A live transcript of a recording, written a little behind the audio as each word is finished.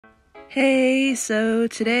Hey, so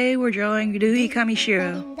today we're drawing Rui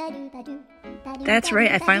Kamishiro. That's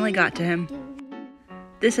right, I finally got to him.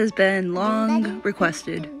 This has been long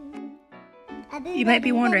requested. You might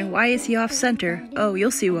be wondering, why is he off-center? Oh,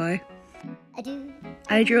 you'll see why.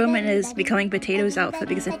 I drew him in his Becoming Potatoes outfit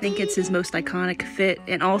because I think it's his most iconic fit,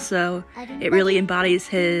 and also, it really embodies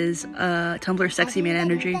his Tumblr sexy man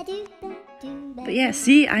energy. But yeah,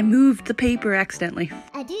 see, I moved the paper accidentally.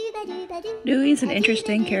 Rui's an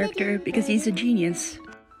interesting character because he's a genius.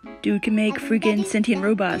 Dude can make freaking sentient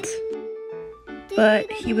robots.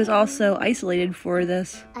 But he was also isolated for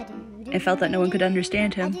this, and felt that no one could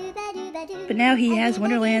understand him. But now he has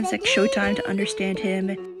Wonderland's X Showtime to understand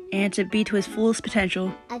him, and to be to his fullest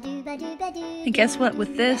potential. And guess what,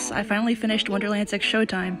 with this, I finally finished Wonderland's X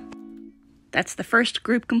Showtime. That's the first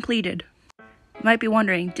group completed. You might be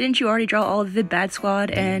wondering, didn't you already draw all of Vid Bad Squad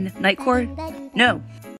and Night Court? No!